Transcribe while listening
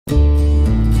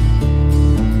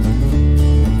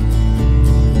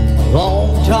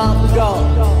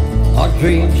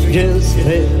just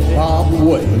fell off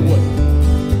away.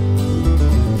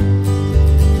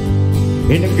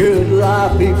 And the good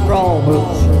life he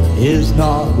promised is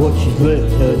not what you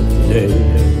lived today.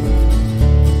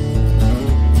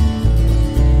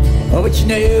 Oh, but you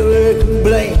never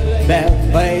complain about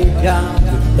bad times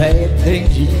and bad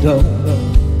things you've done.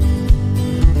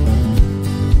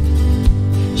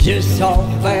 Just talk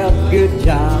about the good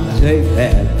times they've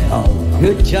had, all the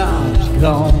good times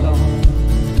gone.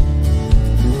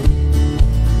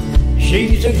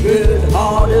 She's a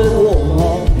good-hearted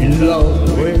woman in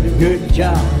love with a good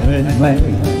time man.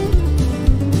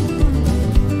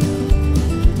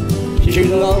 She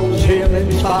loves him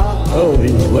in spite of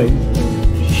his ways.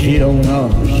 She don't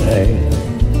understand.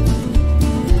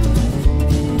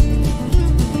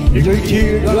 The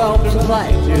teardrops of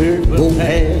laughter will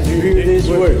pass through this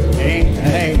world hand in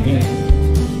hand.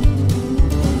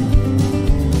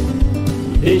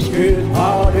 This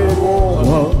good-hearted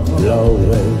woman, Lord,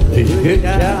 this good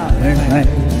time man.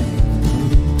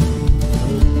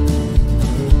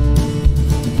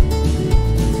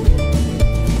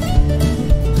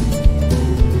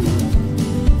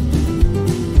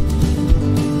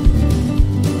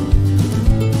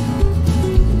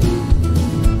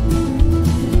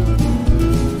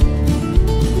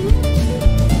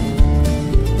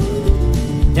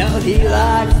 Now he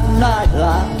likes the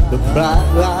nightlife, the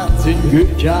bright lights and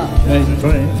good times and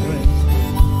friends.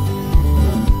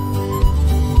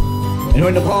 And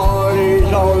when the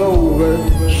party's all over,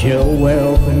 she'll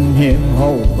welcome him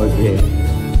home again.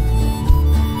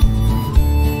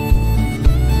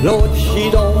 Lord, she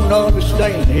don't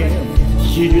understand him,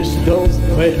 she just does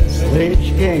the best that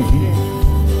she can.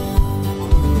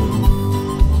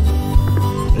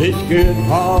 This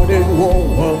good-hearted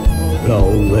woman,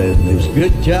 Lord, and this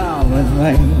good time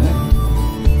man.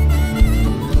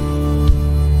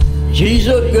 She's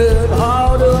a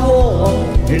good-hearted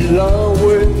woman in love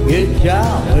with a good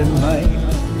time man.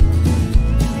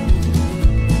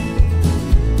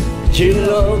 She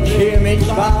loves him in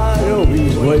spite of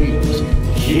his ways.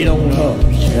 She don't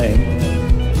understand.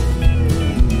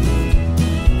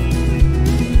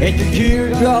 And the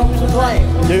teardrops of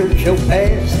laughter shall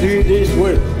pass through this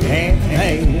world hand in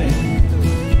hand.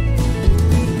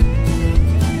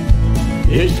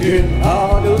 This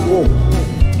good-hearted woman,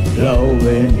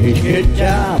 loving his good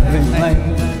time man.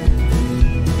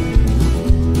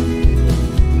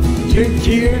 The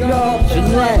teardrops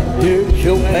and laughter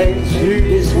shall pass through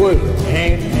this world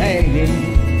hand in hand.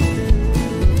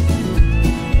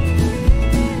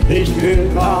 This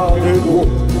good-hearted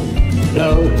woman,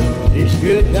 loving his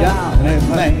good time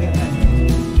man.